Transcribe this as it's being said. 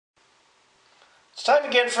It's time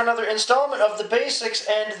again for another installment of The Basics,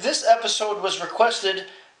 and this episode was requested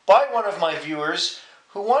by one of my viewers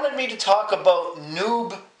who wanted me to talk about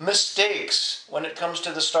noob mistakes when it comes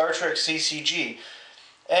to the Star Trek CCG.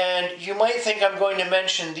 And you might think I'm going to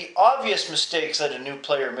mention the obvious mistakes that a new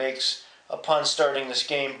player makes upon starting this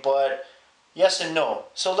game, but yes and no.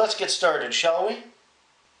 So let's get started, shall we?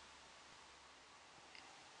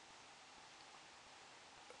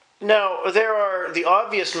 Now, there are the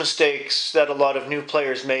obvious mistakes that a lot of new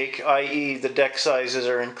players make, i.e. the deck sizes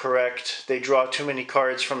are incorrect, they draw too many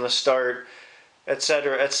cards from the start,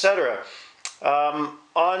 etc., etc.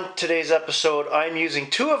 On today's episode, I'm using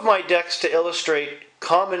two of my decks to illustrate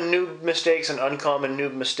common noob mistakes and uncommon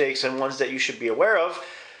noob mistakes, and ones that you should be aware of.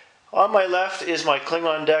 On my left is my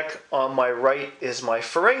Klingon deck, on my right is my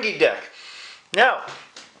Ferengi deck. Now,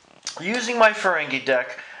 using my Ferengi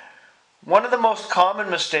deck, one of the most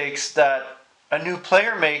common mistakes that a new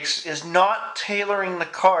player makes is not tailoring the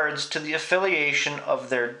cards to the affiliation of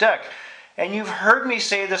their deck. And you've heard me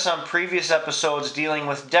say this on previous episodes dealing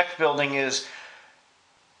with deck building, is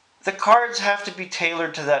the cards have to be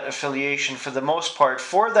tailored to that affiliation for the most part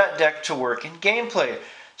for that deck to work in gameplay.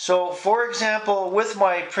 So, for example, with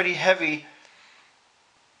my pretty heavy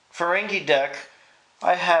Ferengi deck,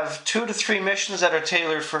 I have 2 to 3 missions that are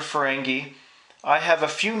tailored for Ferengi. I have a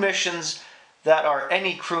few missions that are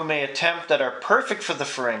any crew may attempt that are perfect for the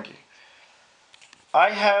Ferengi. I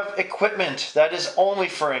have equipment that is only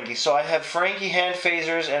Ferengi. So I have Ferengi hand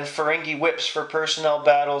phasers and Ferengi whips for personnel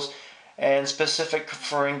battles and specific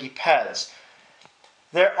Ferengi pads.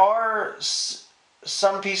 There are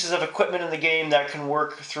some pieces of equipment in the game that can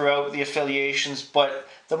work throughout the affiliations, but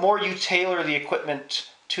the more you tailor the equipment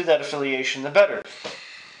to that affiliation, the better.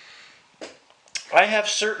 I have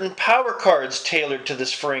certain power cards tailored to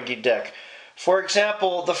this Ferengi deck. For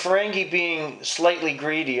example, the Ferengi being slightly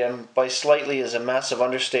greedy, and by slightly is a massive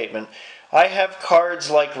understatement, I have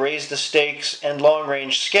cards like Raise the Stakes and Long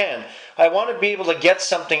Range Scan. I want to be able to get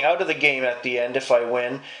something out of the game at the end if I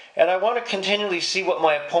win, and I want to continually see what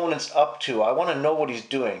my opponent's up to. I want to know what he's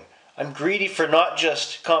doing. I'm greedy for not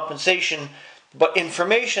just compensation, but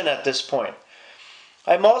information at this point.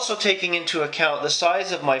 I'm also taking into account the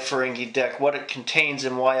size of my Ferengi deck, what it contains,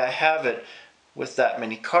 and why I have it with that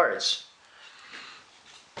many cards.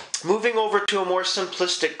 Moving over to a more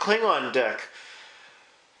simplistic Klingon deck,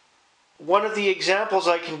 one of the examples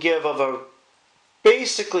I can give of a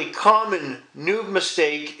basically common noob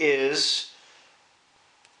mistake is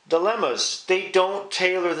dilemmas. They don't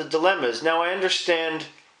tailor the dilemmas. Now, I understand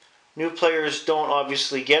new players don't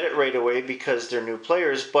obviously get it right away because they're new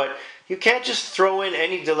players, but you can't just throw in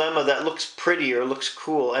any dilemma that looks pretty or looks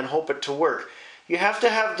cool and hope it to work. You have to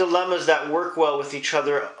have dilemmas that work well with each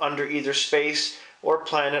other under either space or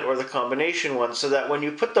planet or the combination one, so that when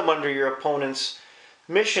you put them under your opponent's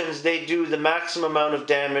missions, they do the maximum amount of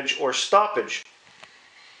damage or stoppage.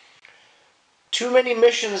 Too many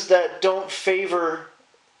missions that don't favor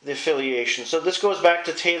the affiliation. So this goes back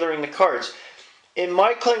to tailoring the cards. In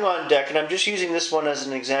my Klingon deck, and I'm just using this one as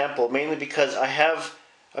an example, mainly because I have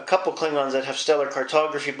a couple Klingons that have stellar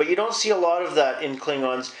cartography, but you don't see a lot of that in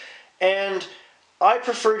Klingons, and I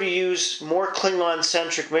prefer to use more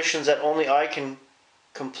Klingon-centric missions that only I can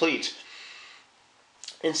complete,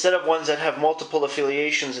 instead of ones that have multiple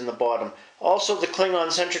affiliations in the bottom. Also, the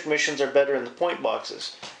Klingon-centric missions are better in the point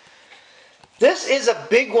boxes. This is a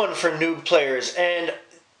big one for noob players, and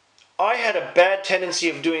I had a bad tendency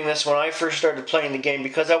of doing this when I first started playing the game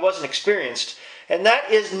because I wasn't experienced, and that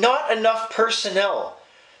is not enough personnel.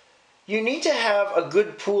 You need to have a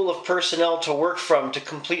good pool of personnel to work from to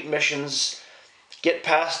complete missions, get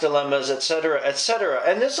past dilemmas, etc., etc.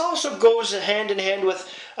 And this also goes hand in hand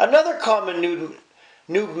with another common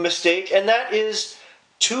noob mistake, and that is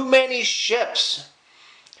too many ships.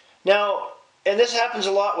 Now, and this happens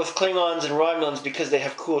a lot with Klingons and Romulans because they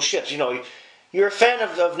have cool ships. You know, you're a fan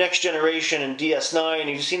of Next Generation and DS9, and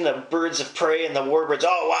you've seen the Birds of Prey and the Warbirds.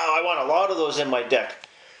 Oh, wow, I want a lot of those in my deck.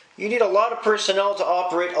 You need a lot of personnel to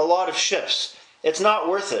operate a lot of ships. It's not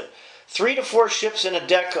worth it. 3 to 4 ships in a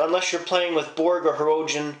deck, unless you're playing with Borg or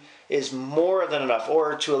Hirogen, is more than enough,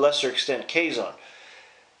 or to a lesser extent, Kazon.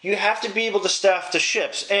 You have to be able to staff the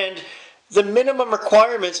ships, and the minimum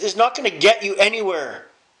requirements is not going to get you anywhere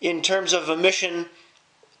in terms of a mission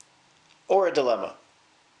or a dilemma.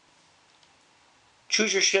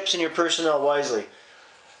 Choose your ships and your personnel wisely.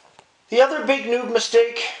 The other big noob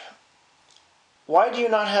mistake, why do you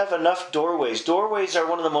not have enough doorways? Doorways are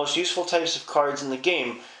one of the most useful types of cards in the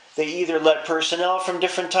game. They either let personnel from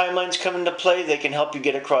different timelines come into play, they can help you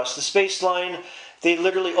get across the space line, they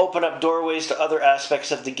literally open up doorways to other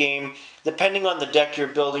aspects of the game. Depending on the deck you're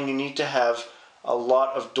building, you need to have a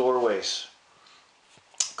lot of doorways.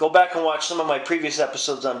 Go back and watch some of my previous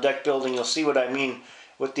episodes on deck building. You'll see what I mean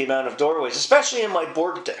with the amount of doorways, especially in my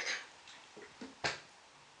Borg deck.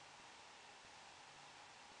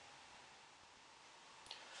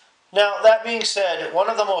 Now, that being said, one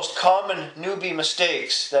of the most common newbie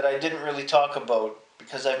mistakes that I didn't really talk about,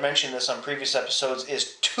 because I've mentioned this on previous episodes,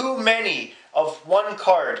 is too many of one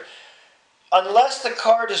card. Unless the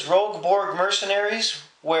card is Rogue Borg Mercenaries,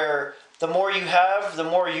 where the more you have, the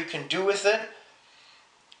more you can do with it,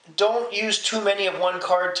 don't use too many of one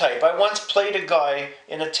card type. I once played a guy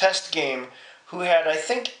in a test game who had, I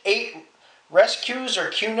think, 8 rescues or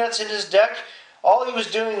Q-nets in his deck. All he was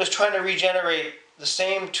doing was trying to regenerate the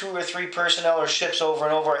same 2 or 3 personnel or ships over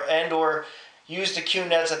and over, and or use the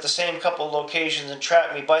Q-nets at the same couple locations and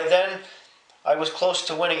trap me. By then, I was close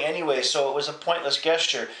to winning anyway, so it was a pointless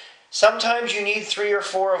gesture. Sometimes you need 3 or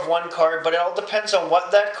 4 of one card, but it all depends on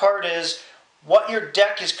what that card is, what your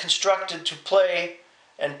deck is constructed to play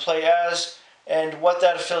and play as, and what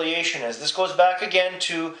that affiliation is. This goes back again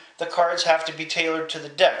to the cards have to be tailored to the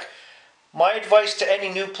deck. My advice to any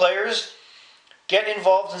new players: get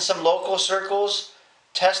involved in some local circles,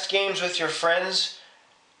 test games with your friends,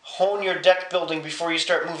 hone your deck building before you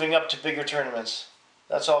start moving up to bigger tournaments.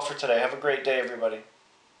 That's all for today. Have a great day, everybody.